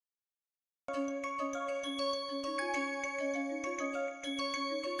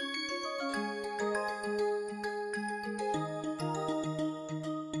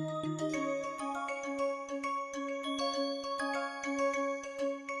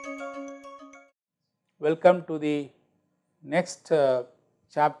Welcome to the next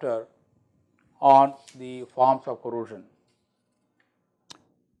chapter on the forms of corrosion.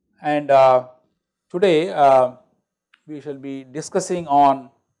 And today we shall be discussing on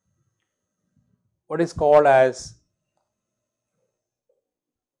what is called as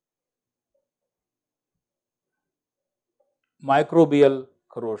microbial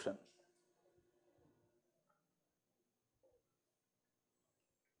corrosion.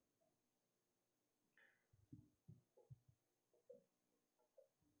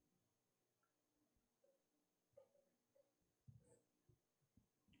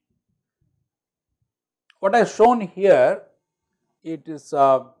 What I have shown here, it is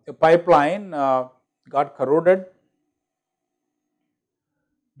a pipeline got corroded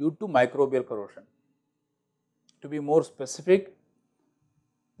due to microbial corrosion. To be more specific,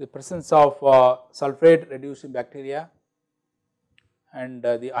 the presence of sulfate reducing bacteria and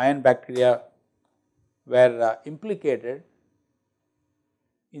the iron bacteria were implicated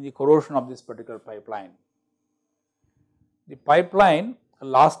in the corrosion of this particular pipeline. The pipeline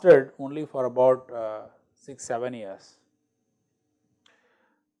lasted only for about 6-7 years.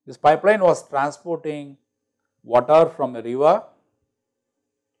 This pipeline was transporting water from a river,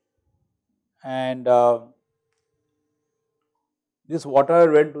 and this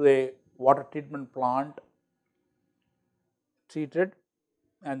water went to a water treatment plant, treated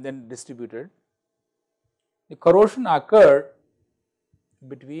and then distributed. The corrosion occurred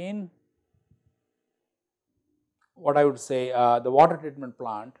between what I would say the water treatment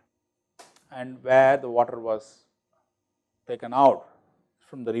plant and where the water was taken out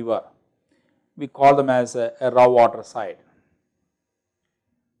from the river. We call them as a raw water site.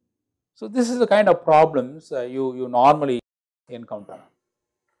 So, this is the kind of problems you normally encounter.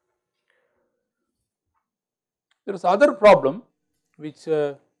 There is other problem which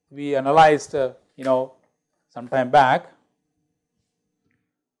we analyzed some time back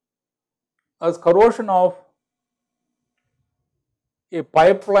as corrosion of a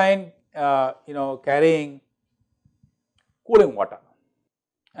pipeline carrying cooling water,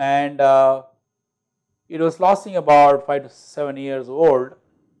 and it was lasting about 5 to 7 years old.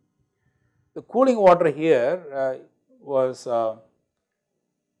 The cooling water here was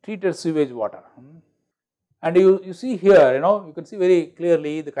treated sewage water, and you see here, you can see very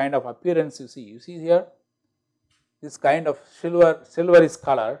clearly the kind of appearance you see. You see here this kind of silverish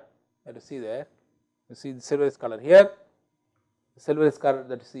color that you see there. You see the silverish color here, the silverish color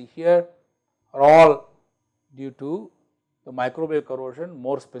that you see here are all due to the microbial corrosion.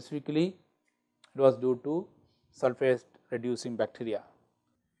 More specifically, it was due to sulfate reducing bacteria.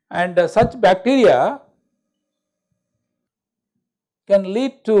 And such bacteria can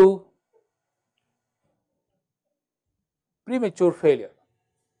lead to premature failure.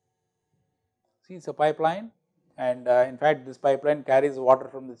 See, it is a pipeline, and in fact this pipeline carries water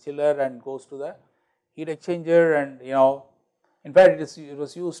from the chiller and goes to the heat exchanger, and in fact it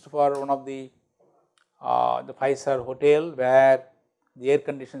was used for one of the 5-star hotel where the air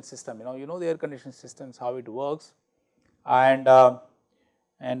conditioning system, the air conditioning systems, how it works, and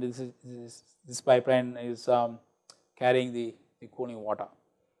this pipeline is carrying the cooling water.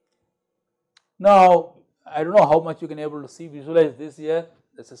 Now, I do not know how much you can able to visualize this here.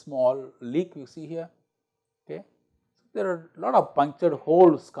 There is a small leak you see here. Okay, there are a lot of punctured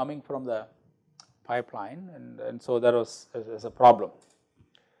holes coming from the pipeline, and so there was a problem.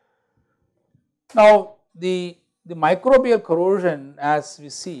 Now, the microbial corrosion, as we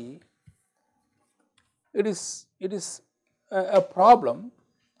see, it is a problem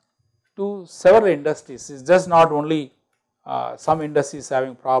to several industries. It is just not only some industries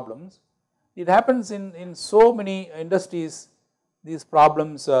having problems. It happens in so many industries. These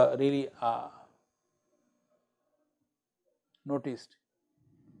problems really noticed.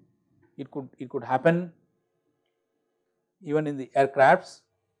 It could happen even in the aircrafts,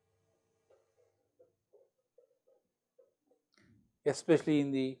 especially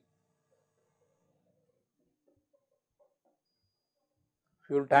in the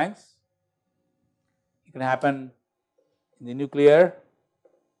fuel tanks. It can happen in the nuclear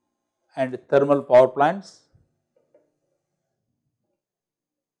and thermal power plants.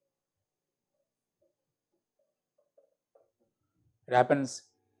 It happens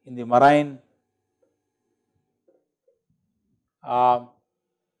in the marine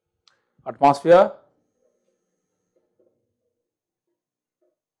atmosphere.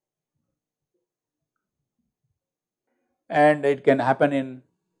 And it can happen in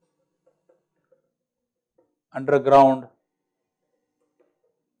underground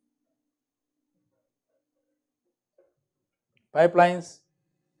pipelines,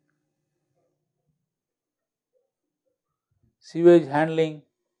 sewage handling,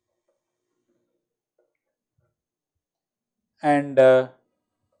 and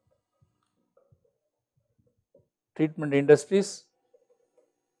treatment industries,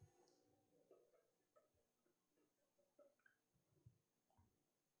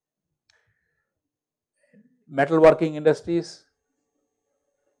 metalworking industries.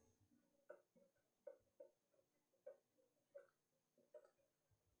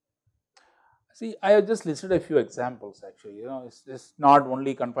 See, I have just listed a few examples actually, it's not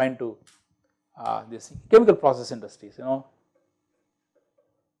only confined to this chemical process industries,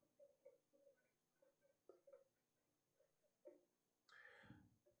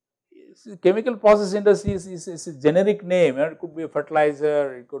 Chemical process industries is a generic name, it could be a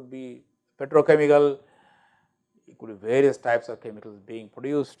fertilizer, it could be petrochemical, it could be various types of chemicals being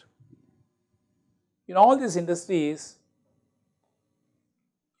produced. In all these industries,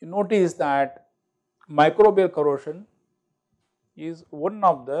 you notice that microbial corrosion is one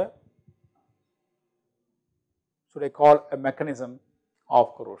of the, should I call, a mechanism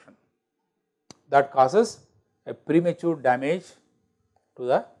of corrosion that causes a premature damage to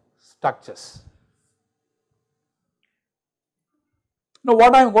the structures. Now,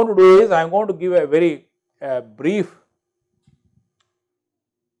 what I am going to do is I am going to give a very brief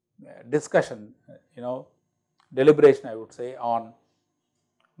discussion, deliberation I would say on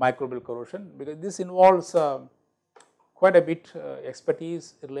microbial corrosion, because this involves quite a bit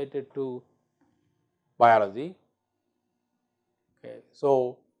expertise related to biology. Okay.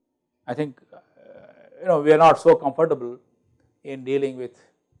 So, I think we are not so comfortable in dealing with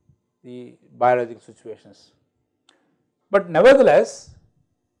the biological situations, but nevertheless,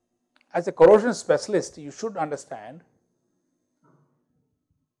 as a corrosion specialist you should understand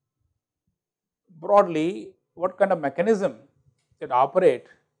broadly what kind of mechanism that operate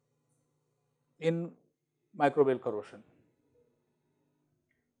in microbial corrosion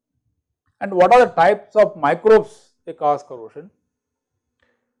and what are the types of microbes that cause corrosion,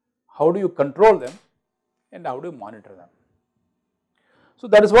 how do you control them and how do you monitor them. So,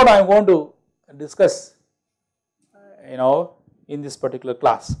 that is what I am going to discuss in this particular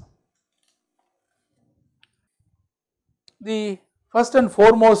class. The first and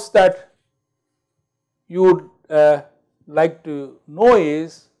foremost that you would like to know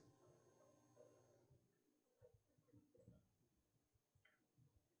is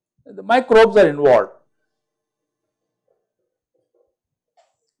the microbes are involved.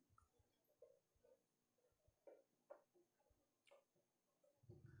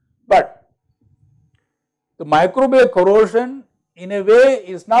 But the microbial corrosion in a way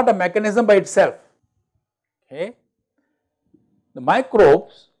is not a mechanism by itself. Okay. The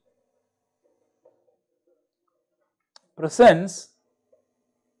microbes presence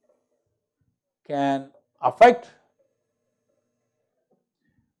can affect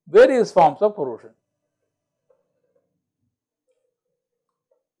various forms of corrosion.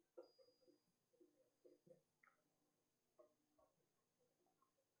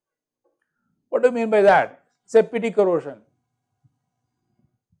 What do you mean by that? Say PT corrosion,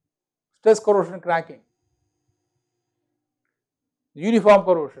 stress corrosion cracking, uniform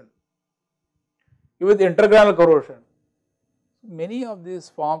corrosion, even the intergranule corrosion. Many of these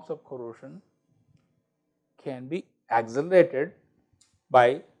forms of corrosion can be accelerated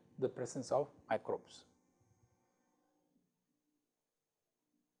by the presence of microbes.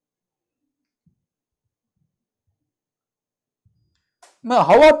 Now,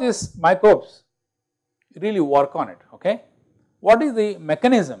 how are these microbes really work on it? Okay, what is the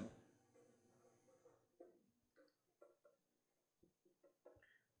mechanism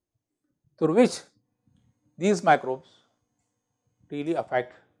through which these microbes really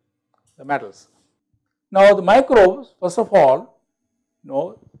affect the metals? Now, the microbes, first of all,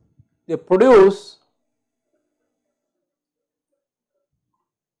 they produce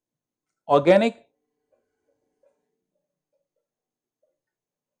organic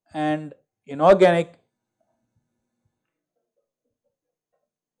and inorganic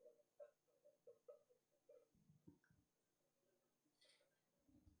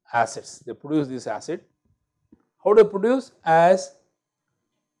acids. They produce this acid. How do they produce? As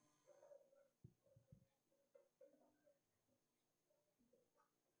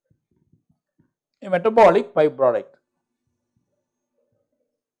a metabolic byproduct.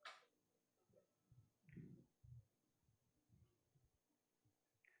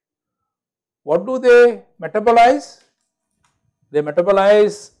 What do they metabolize? They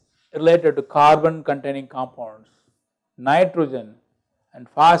metabolize related to carbon containing compounds, nitrogen and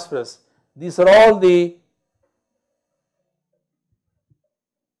phosphorus. These are all the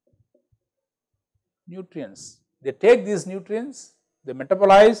nutrients they take these nutrients, they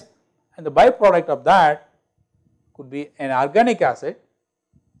metabolize, and the byproduct of that could be an organic acid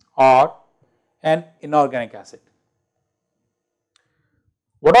or an inorganic acid.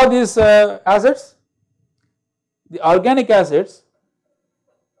 What are these acids? The organic acids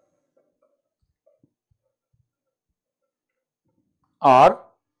are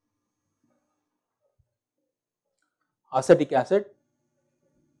acetic acid,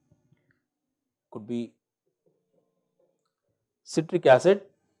 could be citric acid,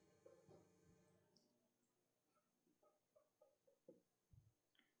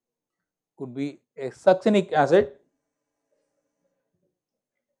 could be a succinic acid,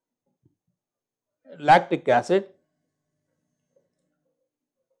 lactic acid,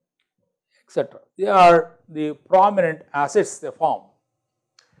 etc. They are the prominent acids they form.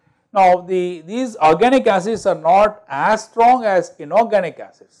 Now, these organic acids are not as strong as inorganic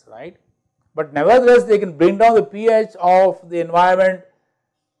acids, right, but nevertheless they can bring down the pH of the environment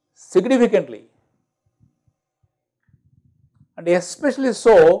significantly, and especially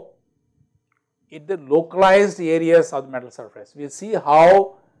so in the localized areas of the metal surface. We see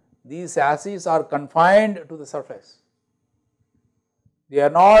how these acids are confined to the surface. They are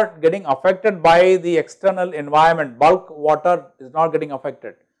not getting affected by the external environment, bulk water is not getting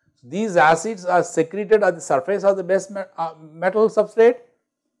affected. These acids are secreted at the surface of the base metal substrate,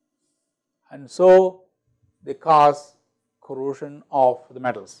 and so they cause corrosion of the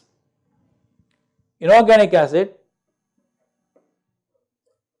metals. Inorganic acid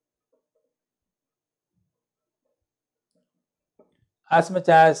as much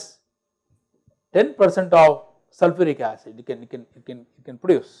as 10% of sulfuric acid it can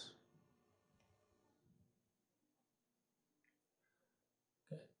produce.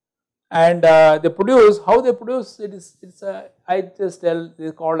 And they produce, how they produce it is, I just tell, it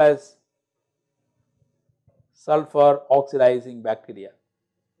is called as sulfur oxidizing bacteria.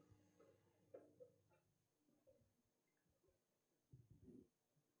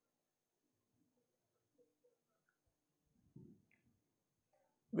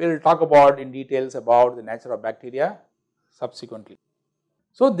 We will talk about in details about the nature of bacteria subsequently.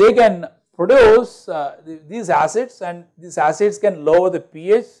 So, they can produce these acids, and these acids can lower the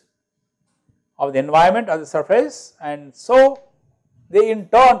pH of the environment at the surface, and so they in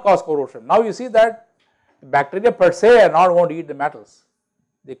turn cause corrosion. Now, you see that bacteria per se are not going to eat the metals,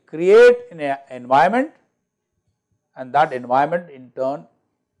 they create an environment, and that environment in turn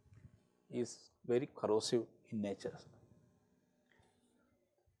is very corrosive in nature.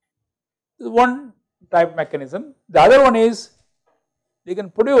 This is one type mechanism. The other one is they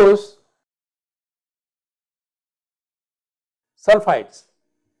can produce sulfides.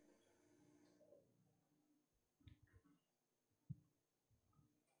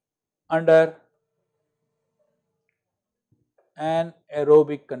 Under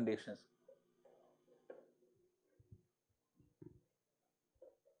anaerobic conditions.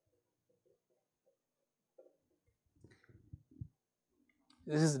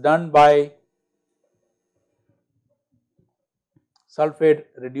 This is done by sulfate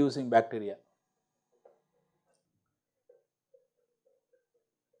reducing bacteria.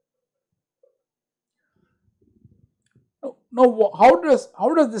 Now, how does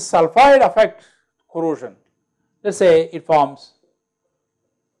this sulfide affect corrosion? Let us say it forms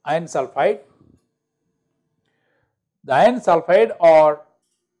iron sulfide. The iron sulfide are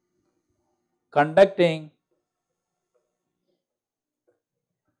conducting,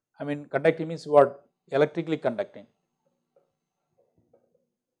 conducting means what? Electrically conducting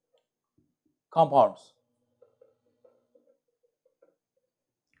compounds.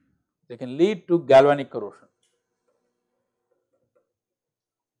 They can lead to galvanic corrosion.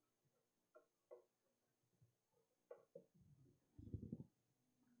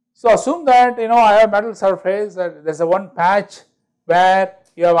 So, assume that I have metal surface, there is a one patch where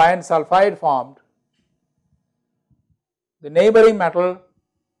you have iron sulfide formed. The neighboring metal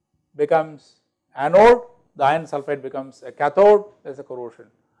becomes anode, the iron sulfide becomes a cathode, there is a corrosion.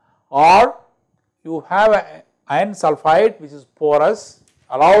 Or you have an iron sulfide which is porous,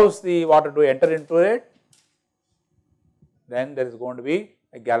 allows the water to enter into it, then there is going to be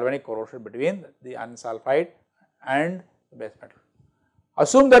a galvanic corrosion between the iron sulfide and the base metal.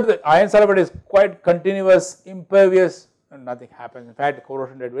 Assume that the iron sulfide is quite continuous, impervious, and nothing happens. In fact, the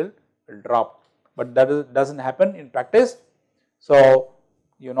corrosion rate will drop, but that does not happen in practice. So,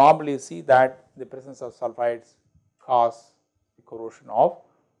 you normally see that the presence of sulfides cause the corrosion of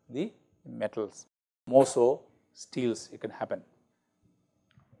the metals. More so, steels it can happen.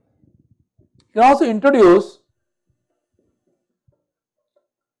 You can also introduce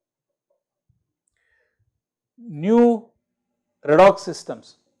new redox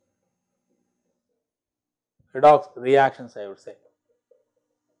systems, redox reactions I would say,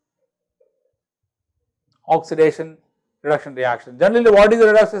 oxidation reduction reaction. Generally what is the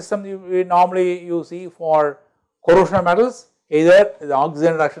redox system we normally you see for corrosion of metals? Either the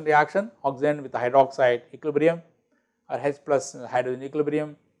oxygen reduction reaction, oxygen with the hydroxide equilibrium or H plus hydrogen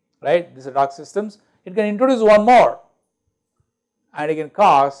equilibrium, right, these redox systems. It can introduce one more and it can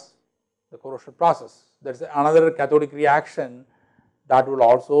cause the corrosion process. That is another cathodic reaction that will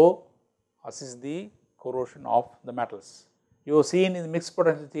also assist the corrosion of the metals. You have seen in the mixed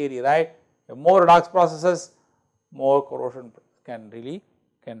potential theory, right, the more redox processes, more corrosion can really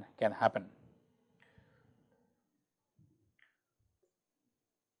can happen.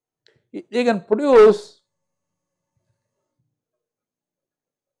 You can produce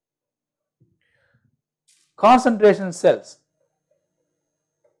concentration cells.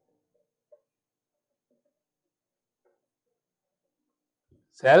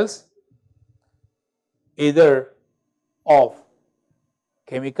 Cells either of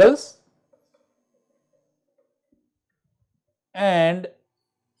chemicals and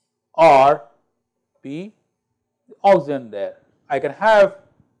or be oxygen there. I can have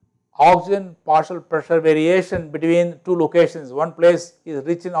oxygen partial pressure variation between two locations. One place is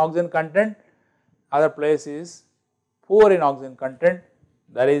rich in oxygen content, other place is poor in oxygen content.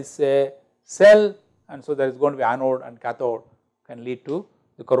 There is a cell and so there is going to be anode and cathode can lead to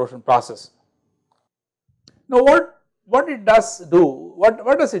the corrosion process. Now what it does do,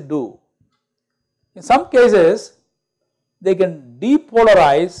 what does it do? In some cases they can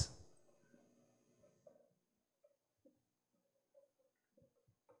depolarize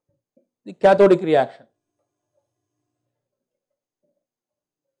the cathodic reaction.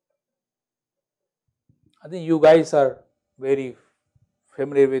 I think you guys are very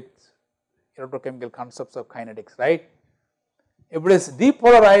familiar with electrochemical concepts of kinetics, right? If it is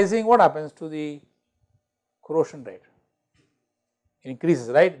depolarizing, what happens to the corrosion rate? It increases,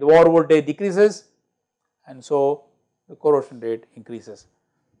 right? The over voltage decreases and so the corrosion rate increases.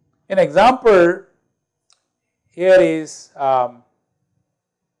 An example here is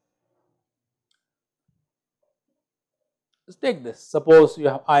let's take this. Suppose you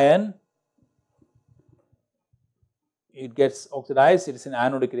have iron, it gets oxidized, it is an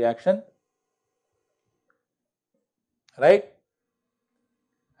anodic reaction, right?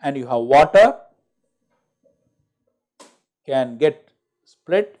 And you have water, can get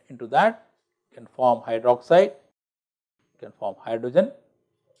split into that, can form hydroxide, can form hydrogen.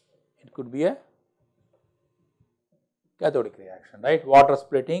 It could be a cathodic reaction, right? Water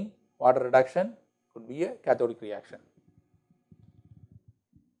splitting, water reduction could be a cathodic reaction.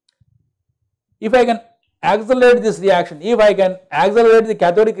 If I can accelerate this reaction, if I can accelerate the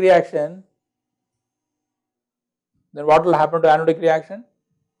cathodic reaction, then what will happen to anodic reaction?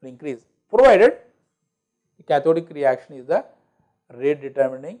 It will increase, provided the cathodic reaction is the rate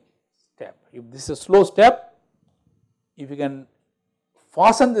determining step. If this is a slow step, if you can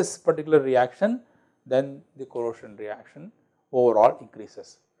fasten this particular reaction, then the corrosion reaction overall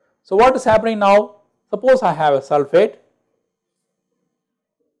increases. So what is happening now? Suppose I have a sulfate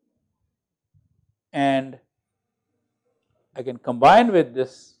and I can combine with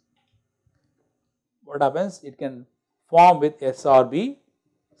this, what happens? It can form with SRB,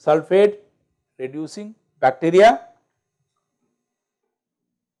 sulfate reducing bacteria,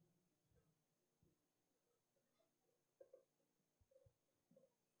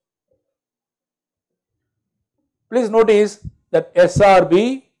 please notice that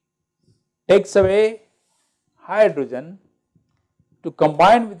SRB takes away hydrogen to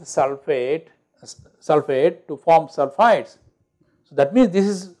combine with sulfate to form sulfides. So that means this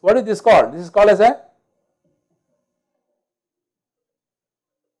is, what is this called? This is called as a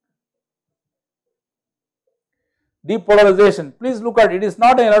depolarization. Please look at it, is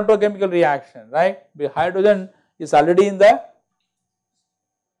not an electrochemical reaction, right? The hydrogen is already in the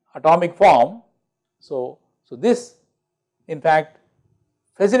atomic form. So this in fact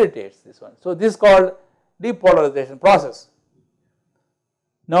facilitates this one. So this is called depolarization process.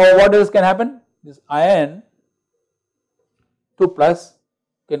 Now what else can happen? This iron 2 plus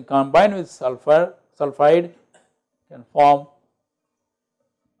can combine with sulfide can form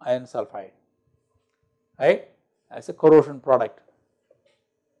iron sulfide, right, as a corrosion product.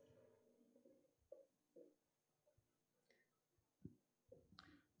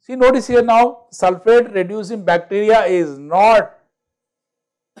 See, notice here now, sulfate reducing bacteria is not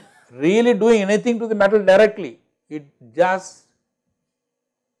really doing anything to the metal directly, it just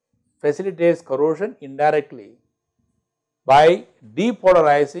facilitates corrosion indirectly by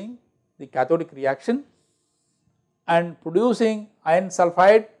depolarizing the cathodic reaction and producing iron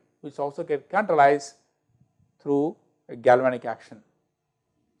sulfide, which also get catalyzed through a galvanic action.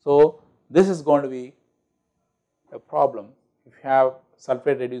 So, this is going to be a problem if you have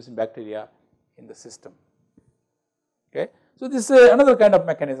sulfate reducing bacteria in the system. Okay. So, this is another kind of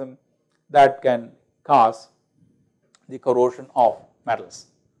mechanism that can cause the corrosion of metals.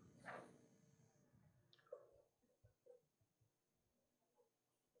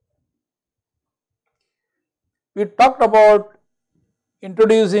 We talked about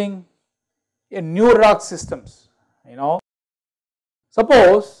introducing a new redox systems,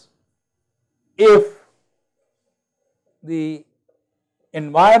 suppose if the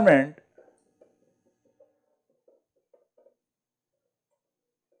environment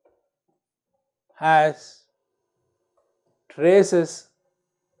has traces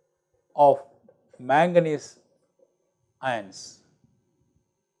of manganese ions,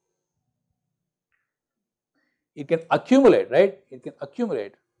 it can accumulate, right? It can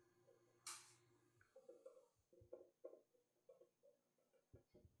accumulate.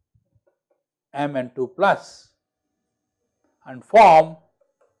 Mn2 plus and form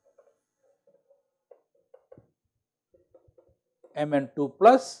Mn2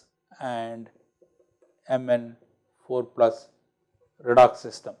 plus and Mn4 plus redox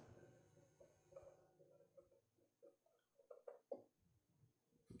system.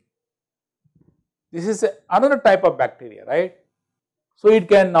 This is another type of bacteria, right? So, it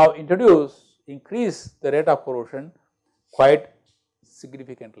can now increase the rate of corrosion quite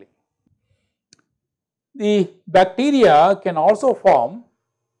significantly. The bacteria can also form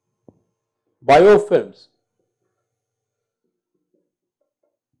biofilms.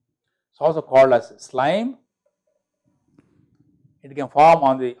 It's also called as slime. It can form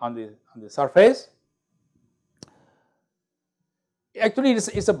on the surface. Actually,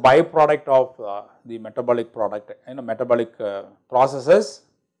 it's a byproduct of the metabolic product, metabolic processes,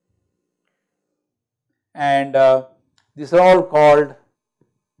 and these are all called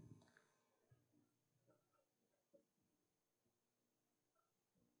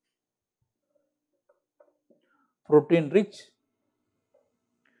protein rich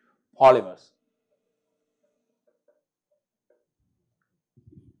polymers.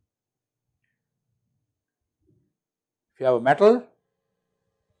 If you have a metal,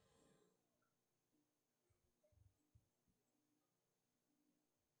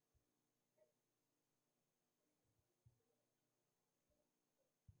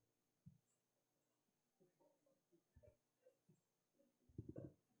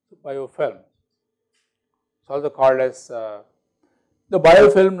 biofilm. It's also called as the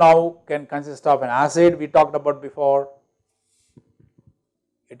biofilm now can consist of an acid we talked about before.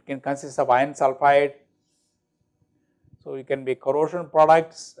 It can consist of iron sulfide. So, it can be corrosion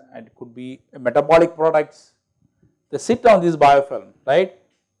products and it could be metabolic products. They sit on this biofilm, right.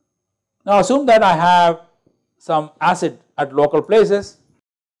 Now, assume that I have some acid at local places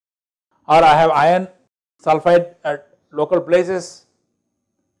or I have iron sulfide at local places.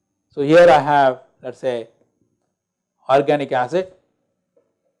 So, here I have, let us say, organic acid,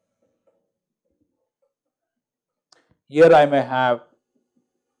 here I may have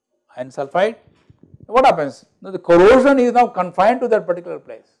iron sulfide. What happens? Now, the corrosion is now confined to that particular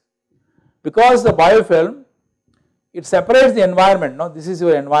place because the biofilm, it separates the environment. Now, this is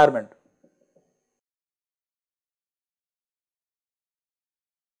your environment.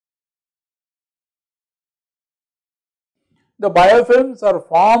 The biofilms are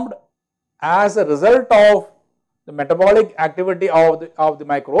formed as a result of the metabolic activity of the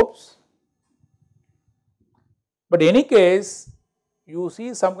microbes, but in any case you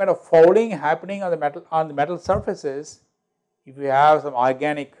see some kind of fouling happening on the metal surfaces if you have some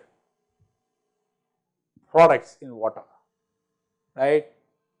organic products in water, right.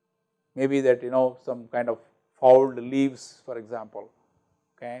 Maybe that some kind of fouled leaves, for example,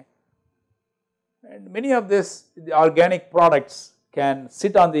 okay. And many of the organic products can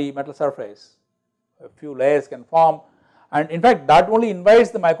sit on the metal surface, a few layers can form, and in fact that only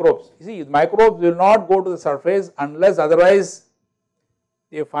invites the microbes. You see, the microbes will not go to the surface unless otherwise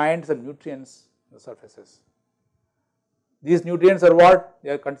they find some nutrients in the surfaces. These nutrients are what?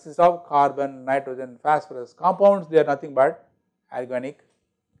 They consist of carbon, nitrogen, phosphorus compounds. They are nothing but organic,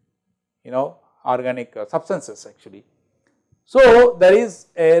 organic substances actually. So, there is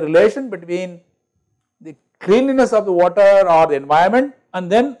a relation between the cleanliness of the water or the environment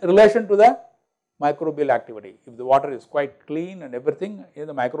and then relation to the microbial activity. If the water is quite clean and everything,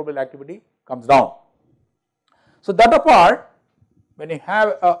 the microbial activity comes down. So, that apart, when you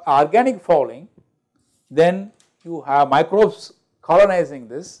have organic fouling, then you have microbes colonizing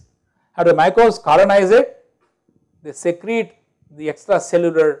this. How do microbes colonize it? they secrete the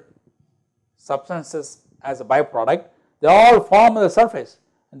extracellular substances as a byproduct, they all form on the surface,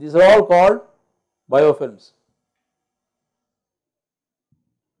 and these are all called biofilms.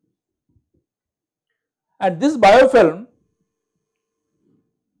 And this biofilm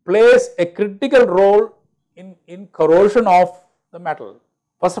plays a critical role in corrosion of the metal.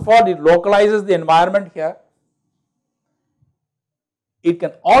 First of all, it localizes the environment here. It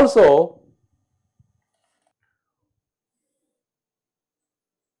can also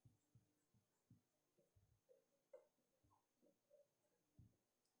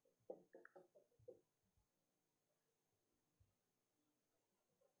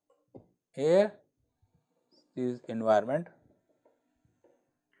here is environment.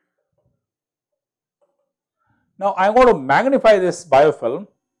 Now I am going to magnify this biofilm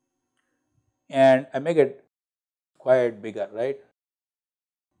and I make it quite bigger, right.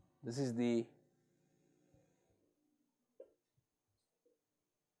 This is the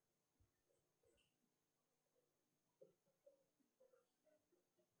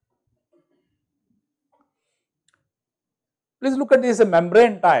please look at this a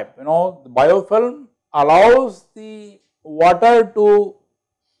membrane type, the biofilm allows the water to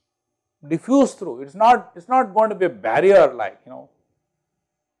diffuse through. It's not going to be a barrier like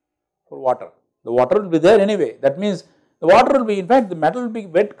for water. The water will be there anyway. That means the water will be, in fact the metal will be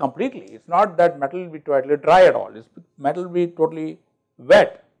wet completely. It's not that metal will be totally dry at all. Metal will be totally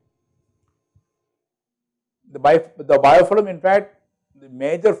wet. The biofilm, in fact the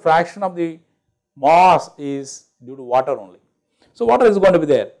major fraction of the mass is due to water only. So water is going to be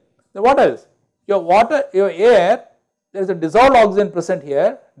there. Then what else? Your air, there is a dissolved oxygen present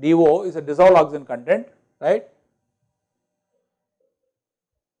here. DO is a dissolved oxygen content, right.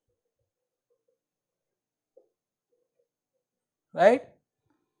 Right.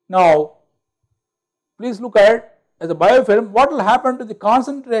 Now, please look at as a biofilm, what will happen to the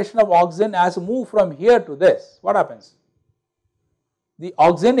concentration of oxygen as you move from here to this? What happens? The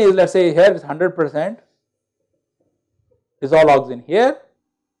oxygen is, let us say here is 100% dissolved oxygen here,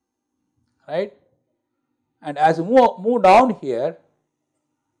 right, and as you move down here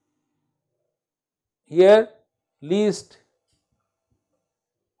least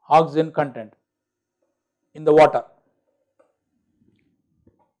oxygen content in the water.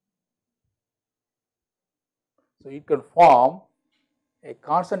 So it can form a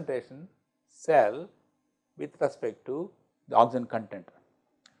concentration cell with respect to the oxygen content.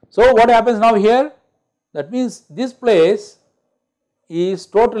 So what happens now here? That means this place is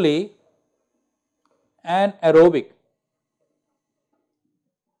totally anaerobic.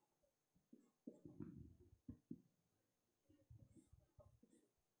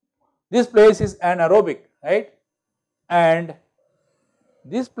 This place is anaerobic, right, and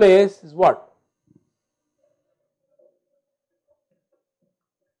this place is what?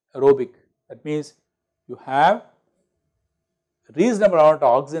 Aerobic. That means you have reasonable amount of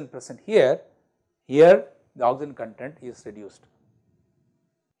oxygen present here. Here the oxygen content is reduced.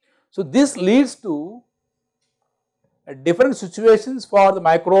 So this leads to different situations for the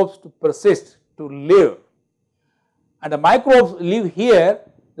microbes to persist, to live, and the microbes live here.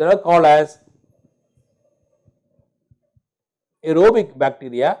 They are called as aerobic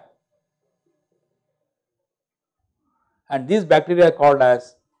bacteria, and these bacteria are called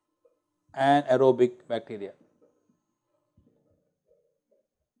as anaerobic bacteria.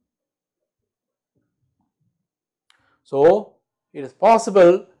 So it is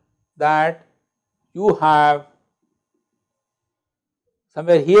possible that you have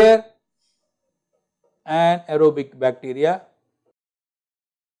somewhere here anaerobic bacteria,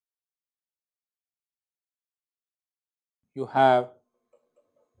 you have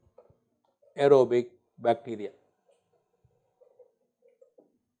aerobic bacteria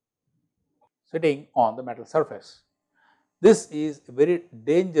sitting on the metal surface. This is a very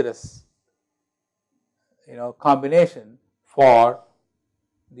dangerous combination for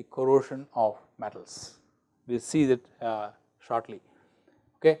the corrosion of metals. We will see that shortly.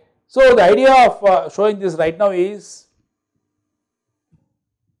 Okay. So the idea of showing this right now is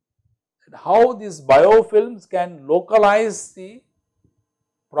how these biofilms can localize the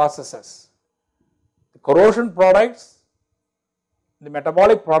processes. The corrosion products, the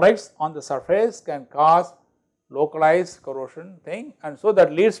metabolic products on the surface can cause localized corrosion thing, and so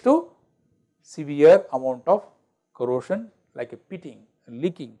that leads to severe amount of corrosion, like a pitting,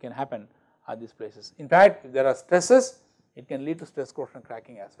 leaking can happen at these places. In fact, if there are stresses, it can lead to stress corrosion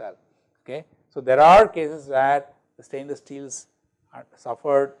cracking as well. Okay. So there are cases where the stainless steels are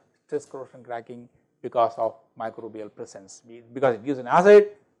suffered stress corrosion cracking because of microbial presence, because it gives an acid,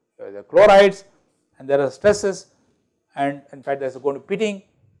 there are chlorides, and there are stresses. and in fact there is going to pitting,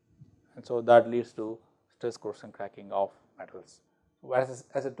 and so that leads to stress corrosion cracking of metals. Whereas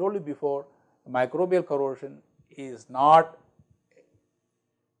as I told you before, microbial corrosion is not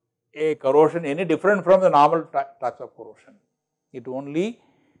a corrosion any different from the normal types of corrosion. It only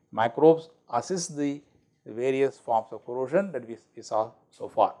microbes assist the various forms of corrosion that we saw so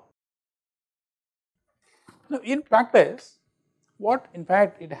far. Now, in practice, what in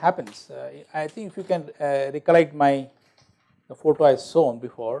fact it happens, I think if you can recollect the photo I shown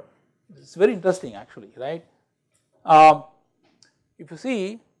before, it is very interesting actually, right. If you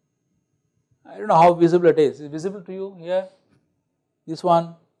see, I do not know how visible it is visible to you here, this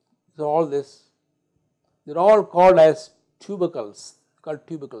one, so all this, they are all called as tubercles,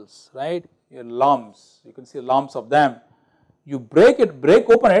 right, your lumps, you can see lumps of them. You break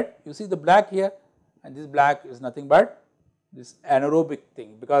open it, you see the black here, and this black is nothing but this anaerobic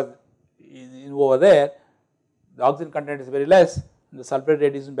thing, because over there the oxygen content is very less, and the sulfate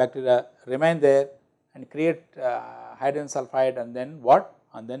reducing bacteria remain there and create hydrogen sulfide, and then what?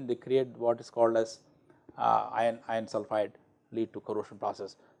 And then they create what is called as iron sulfide, lead to corrosion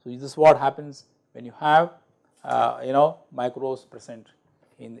process. So this is what happens when you have microbes present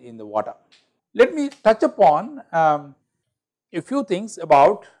in the water. Let me touch upon a few things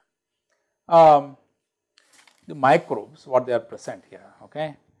about the microbes, what they are present here.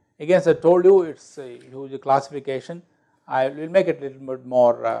 Okay. Again, as I told you, it's a huge classification. I will make it a little bit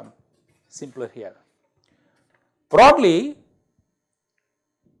more simpler here. Broadly,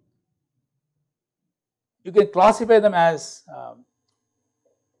 you can classify them as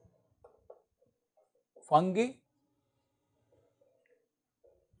fungi,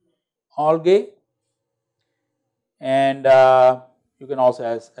 algae, and you can also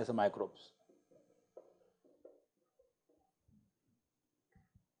as a microbes.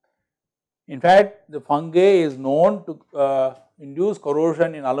 In fact, the fungi is known to induce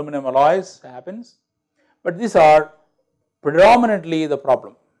corrosion in aluminum alloys, happens, but these are predominantly the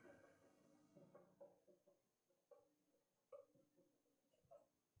problem.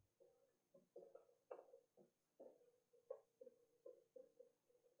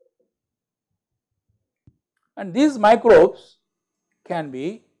 And these microbes can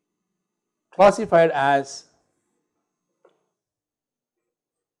be classified as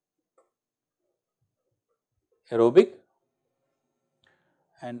aerobic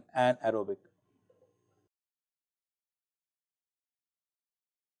and anaerobic.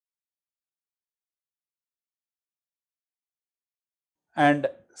 And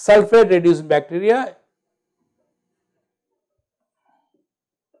sulfate reducing bacteria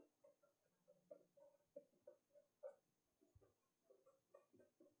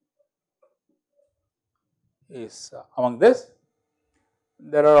is among this.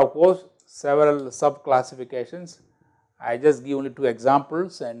 There are of course several sub classifications. I just give only two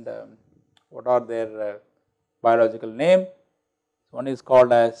examples, and what are their biological name. One is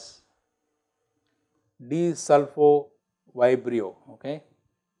called as D-sulfo-vibrio, okay.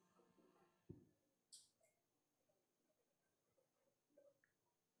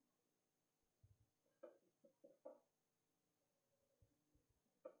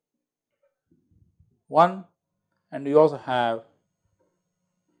 One, and you also have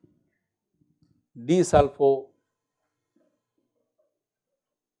D-sulfo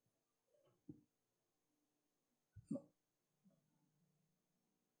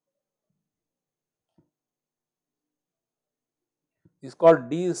is called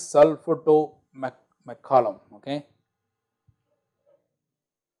D-sulfoto-McCollum, okay.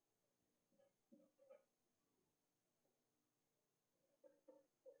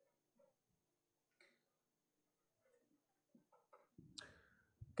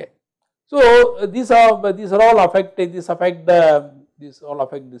 Okay. So these are all affected. These affect the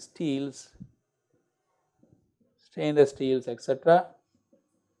steels, stainless steels, etc.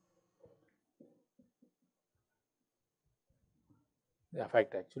 They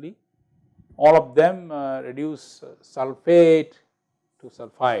affect actually. All of them reduce sulfate to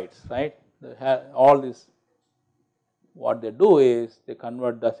sulfides, right? They have all this. What they do is they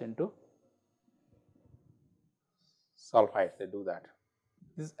convert this into sulfides. They do that.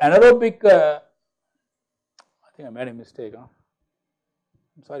 This anaerobic, I think I made a mistake. Huh?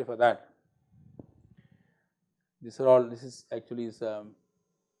 I'm sorry for that. This is actually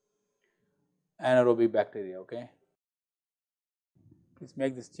anaerobic bacteria. Okay. Please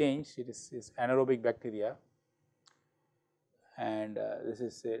make this change. It is anaerobic bacteria, and this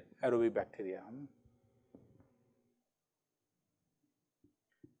is aerobic bacteria.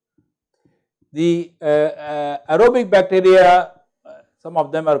 The aerobic bacteria, some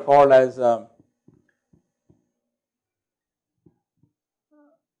of them are called as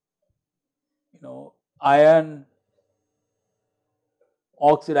iron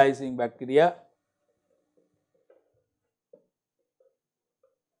oxidizing bacteria,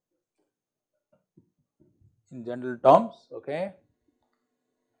 in general terms, okay,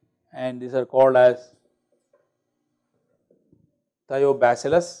 and these are called as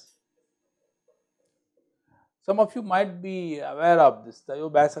thiobacillus. Some of you might be aware of this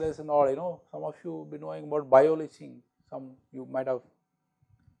thiobacillus and all, some of you be knowing about bioleaching, some you might have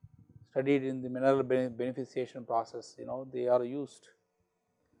studied in the mineral beneficiation process, they are used,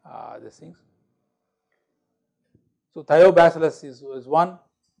 these things. So, thiobacillus is one,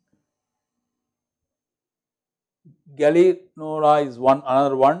 Gallionella is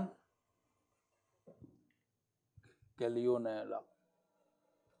another one, Gallionella.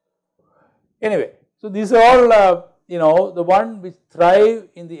 Anyway, so these are all the one which thrive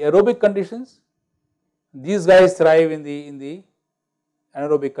in the aerobic conditions. These guys thrive in the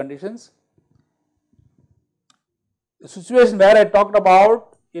anaerobic conditions. The situation where I talked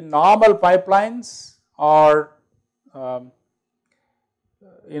about in normal pipelines or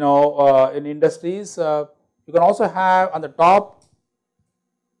in industries, you can also have on the top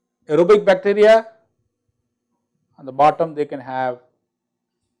aerobic bacteria, on the bottom they can have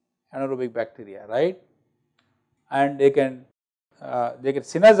anaerobic bacteria, right, and they can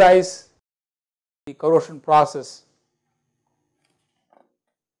synergize the corrosion process.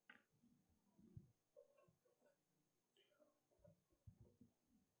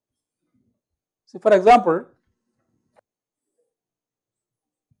 So, for example,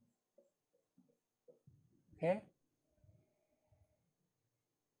 okay,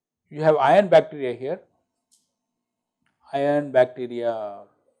 you have iron bacteria here, iron bacteria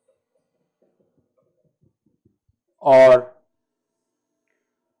or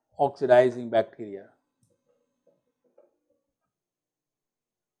oxidizing bacteria,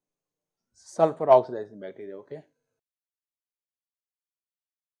 sulfur oxidizing bacteria, okay.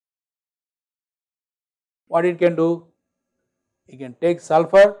 What it can do? It can take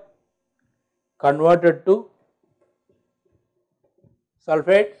sulfur, convert it to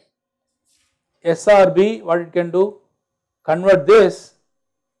sulfate, SRB, what it can do? Convert this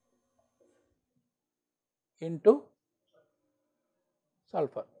into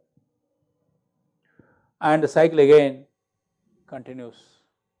sulfur, and the cycle again continues,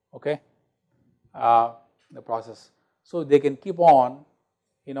 okay, the process. So, they can keep on,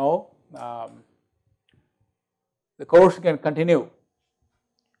 the corrosion can continue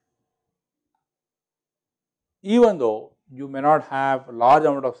even though you may not have a large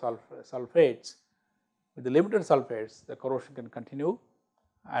amount of sulfates. With the limited sulfates, the corrosion can continue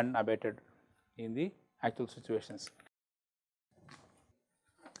unabated in the actual situations.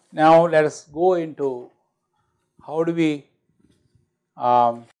 Now, let us go into how do we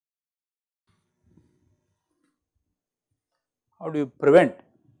prevent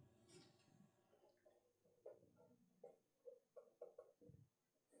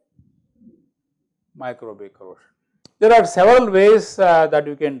microbial corrosion. There are several ways that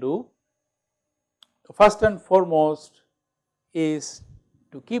you can do. First and foremost is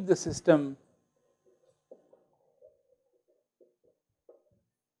to keep the system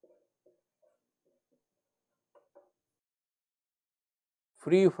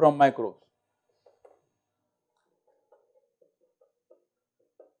free from microbes.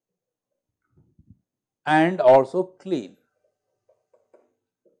 And also clean.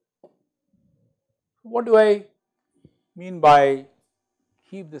 What do I mean by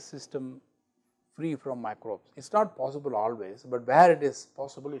keep the system free from microbes? It is not possible always, but where it is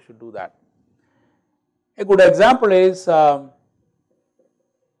possible you should do that. A good example is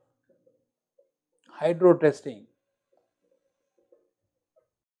hydro testing.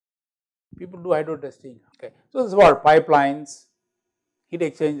 People do hydro testing, okay. So, this is what pipelines, heat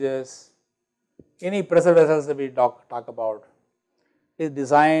exchangers, any pressure vessels that we talk about is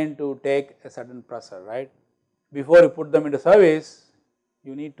designed to take a certain pressure, right. Before you put them into service,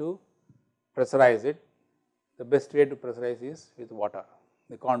 you need to pressurize it. The best way to pressurize is with water.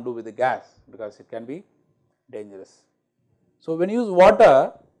 They can't do with the gas because it can be dangerous. So, when you use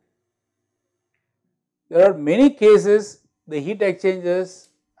water, there are many cases the heat exchangers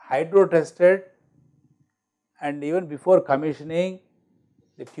hydro tested, and even before commissioning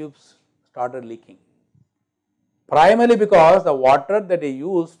the tubes started leaking, primarily because the water that they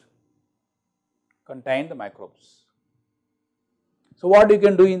used contained the microbes. So, what you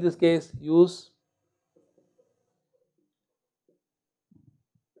can do in this case? Use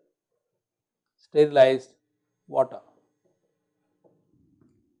sterilized water.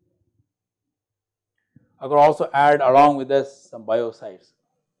 I could also add along with this some biocides.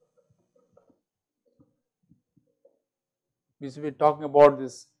 we will be talking about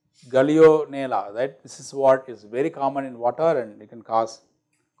this Gallionella, right. This is what is very common in water and it can cause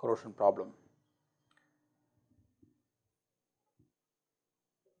corrosion problem.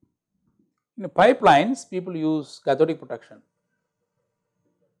 In pipelines, people use cathodic protection.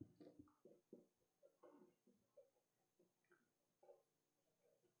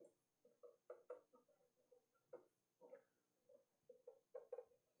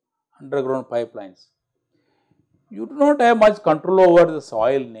 Underground pipelines. You do not have much control over the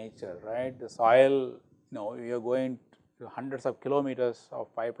soil nature, right. The soil, you are going to hundreds of kilometers of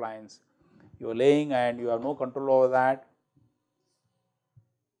pipelines, you are laying and you have no control over that.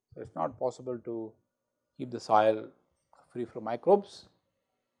 So, it is not possible to keep the soil free from microbes.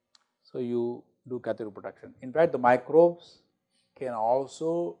 So, you do cathodic protection. In fact, the microbes can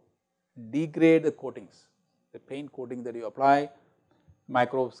also degrade the coatings, the paint coating that you apply,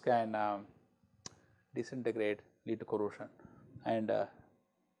 microbes can disintegrate, lead to corrosion and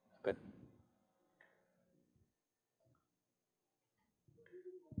happen.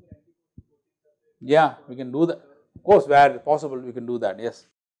 Yeah, we can do that. Of course, where possible we can do that, yes.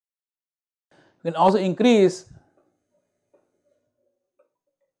 We can also increase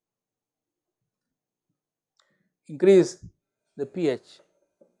the pH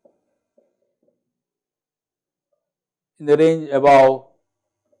in the range above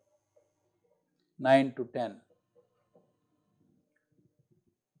 9 to 10.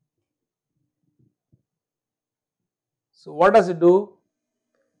 So, what does it do?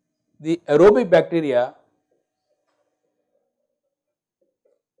 The aerobic bacteria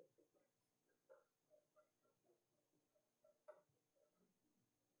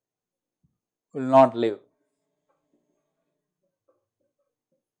will not live.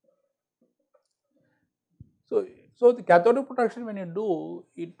 So the cathodic protection, when you do,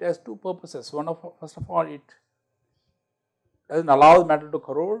 it has two purposes. First of all, it does not allow the metal to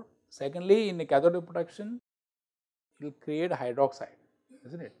corrode. Secondly, in the cathodic protection, it will create hydroxide,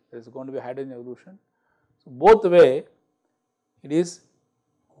 isn't it? There is going to be hydrogen evolution. So both the way, it is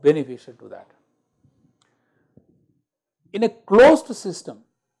beneficial to that. In a closed system,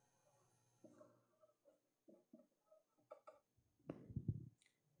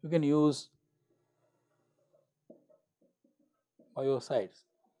 you can use biocides.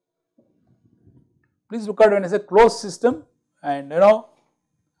 Please look at when I say closed system, and what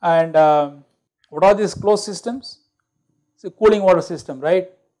are these closed systems? It's a cooling water system,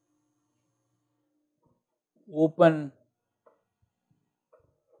 right? Open,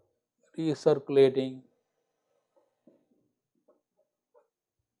 recirculating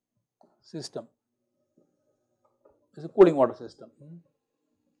system. It's a cooling water system.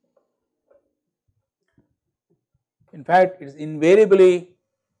 In fact, it is invariably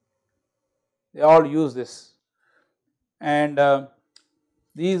they all use this, and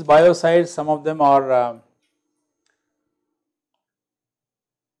these biocides, some of them are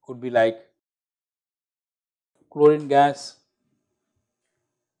could be like chlorine gas,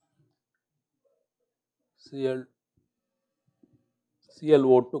 ClO2,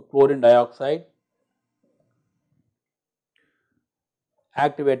 chlorine dioxide,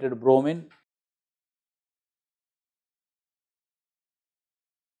 activated bromine,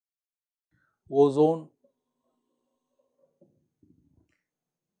 ozone,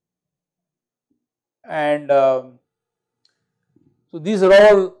 and so these are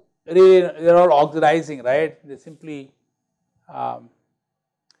all really, they are all oxidizing, right? They simply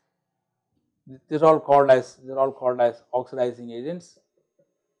these are all called as oxidizing agents.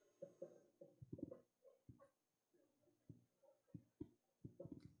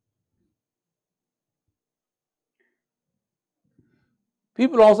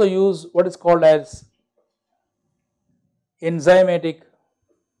 People also use what is called as enzymatic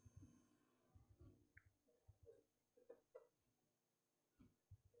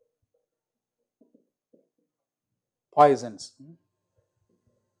poisons.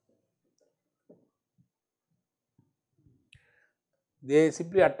 They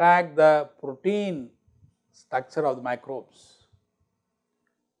simply attack the protein structure of the microbes,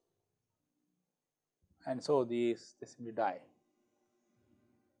 and so they simply die.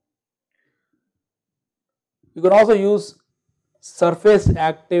 You can also use surface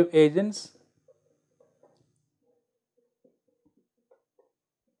active agents.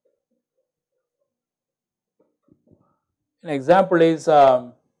 An example is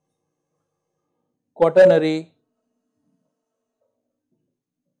quaternary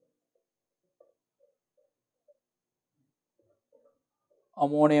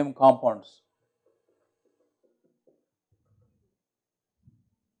ammonium compounds.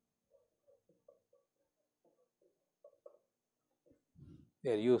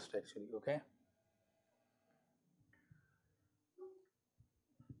 they are used actually. Okay.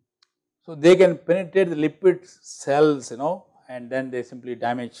 So, they can penetrate the lipid cells, and then they simply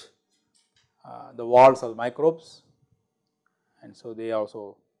damage the walls of microbes, and so they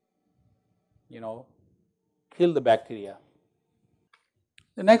also kill the bacteria.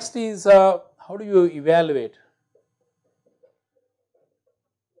 The next is how do you evaluate?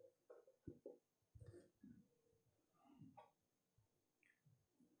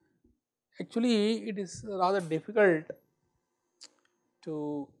 Actually, it is rather difficult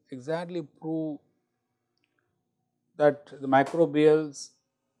to exactly prove that the microbials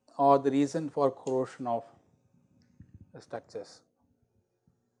are the reason for corrosion of the structures.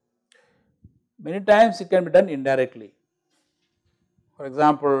 Many times it can be done indirectly. For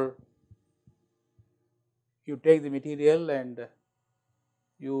example, you take the material and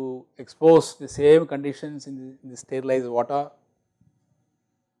you expose the same conditions in the sterilized water,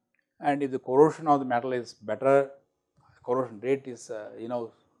 and if the corrosion of the metal is better, corrosion rate is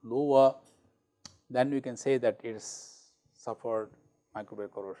lower, then we can say that it is suffered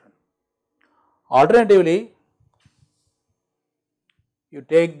microbial corrosion. Alternatively, you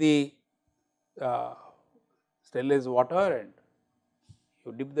take the sterilized water and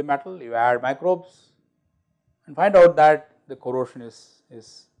you dip the metal, you add microbes and find out that the corrosion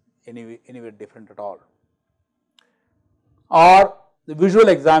is anywhere different at all. Or the visual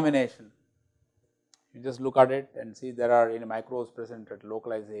examination, you just look at it and see there are any microbes present at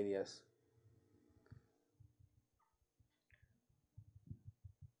localized areas.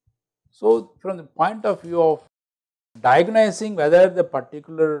 So, from the point of view of diagnosing whether the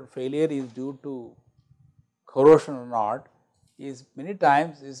particular failure is due to corrosion or not is many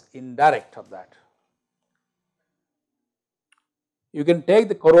times is indirect of that. You can take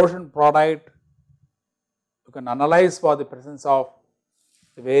the corrosion product, you can analyze for the presence of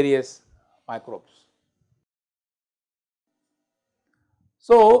the various microbes.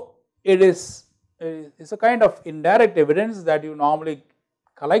 So, it is a kind of indirect evidence that you normally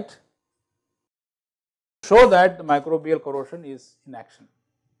collect to show that the microbial corrosion is in action.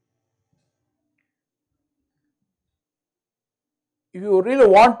 If you really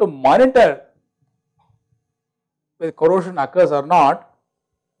want to monitor whether corrosion occurs or not,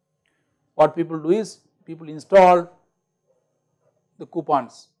 what people do is people install the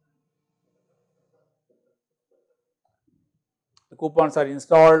coupons. The coupons are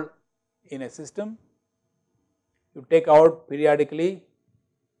installed in a system, you take out periodically,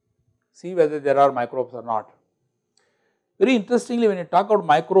 see whether there are microbes or not. Very interestingly, when you talk about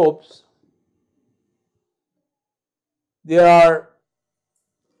microbes, there are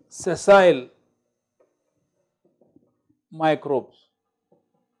sessile microbes,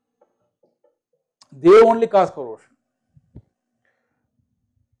 they only cause corrosion.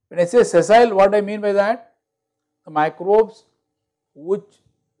 When I say sessile, what I mean by that? The microbes which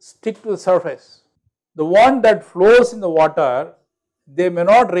stick to the surface. The one that flows in the water, they may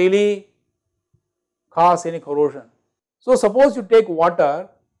not really cause any corrosion. So, suppose you take water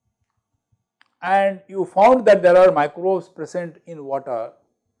and you found that there are microbes present in water,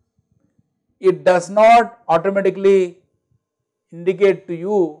 it does not automatically indicate to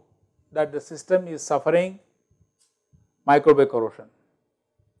you that the system is suffering microbial corrosion.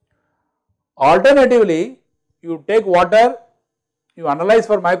 Alternatively, you take water, you analyze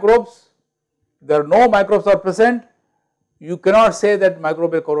for microbes, there are no microbes are present, you cannot say that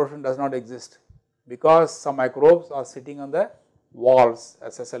microbial corrosion does not exist, because some microbes are sitting on the walls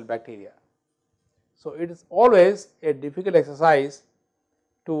as sessile bacteria. So, it is always a difficult exercise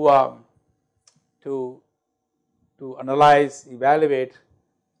to analyze, evaluate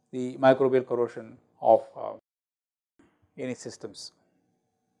the microbial corrosion of any systems.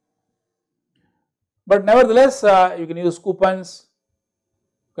 But nevertheless, you can use coupons,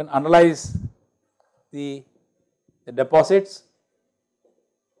 you can analyze the deposits.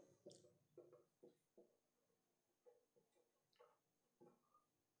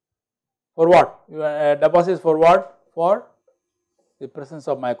 For what? Deposits for what? For the presence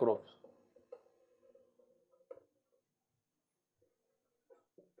of microbes.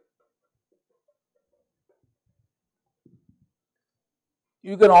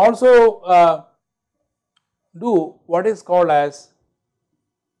 You can also do what is called as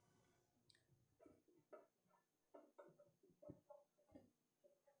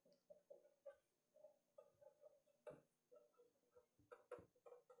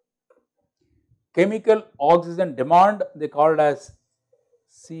chemical oxygen demand, they call it as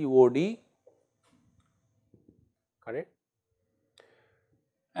COD, correct.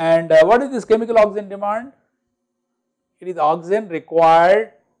 And what is this chemical oxygen demand? it is oxygen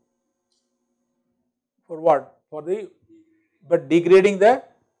required for what? For the, but degrading the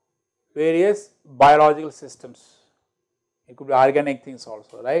various biological systems. It could be organic things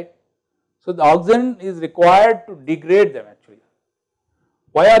also, right. So, the oxygen is required to degrade them actually.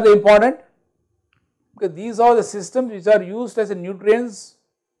 Why are they important? Because these are the systems which are used as a nutrients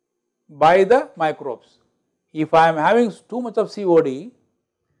by the microbes. If I am having too much of COD,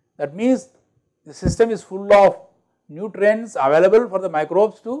 that means the system is full of nutrients available for the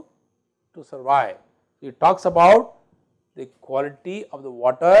microbes to survive. It talks about the quality of the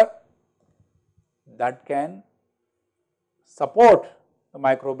water that can support the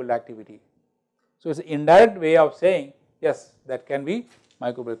microbial activity. So, it is an indirect way of saying yes, that can be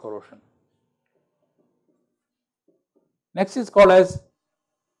microbial corrosion. Next is called as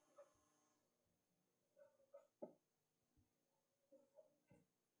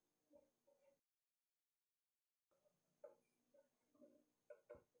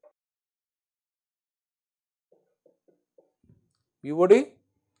BOD.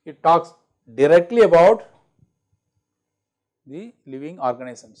 It talks directly about the living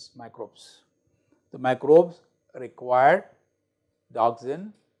organisms, microbes. The microbes require the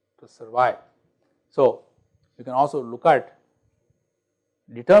oxygen to survive. So, you can also look at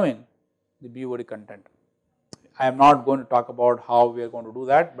determine the BOD content. I am not going to talk about how we are going to do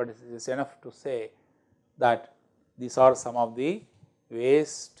that, but it is enough to say that these are some of the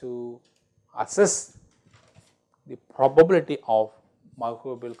ways to assess the probability of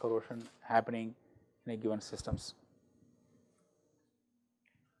microbial corrosion happening in a given systems.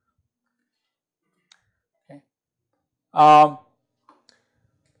 Okay.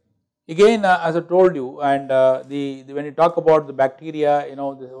 Again, as I told you, and when you talk about the bacteria,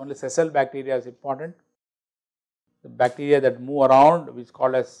 the only sessile bacteria is important. The bacteria that move around, which is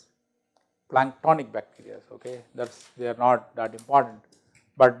called as planktonic bacteria. Okay, they are not that important,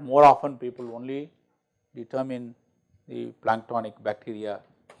 but more often people only determine the planktonic bacteria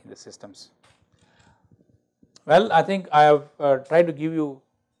in the systems. Well, I think I have tried to give you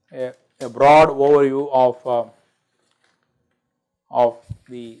a broad overview of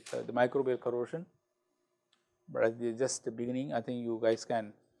the microbial corrosion, but at just the beginning, I think you guys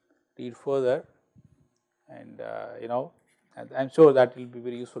can read further, and and I am sure that will be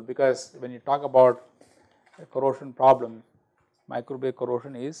very useful, because when you talk about a corrosion problem, microbial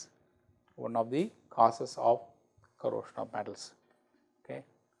corrosion is one of the causes of corrosion of metals. Okay.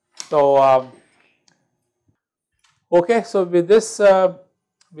 So, so with this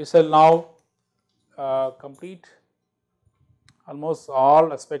we shall now complete almost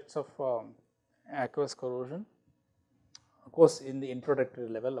all aspects of aqueous corrosion. Of course, in the introductory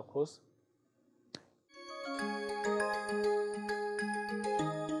level, of course,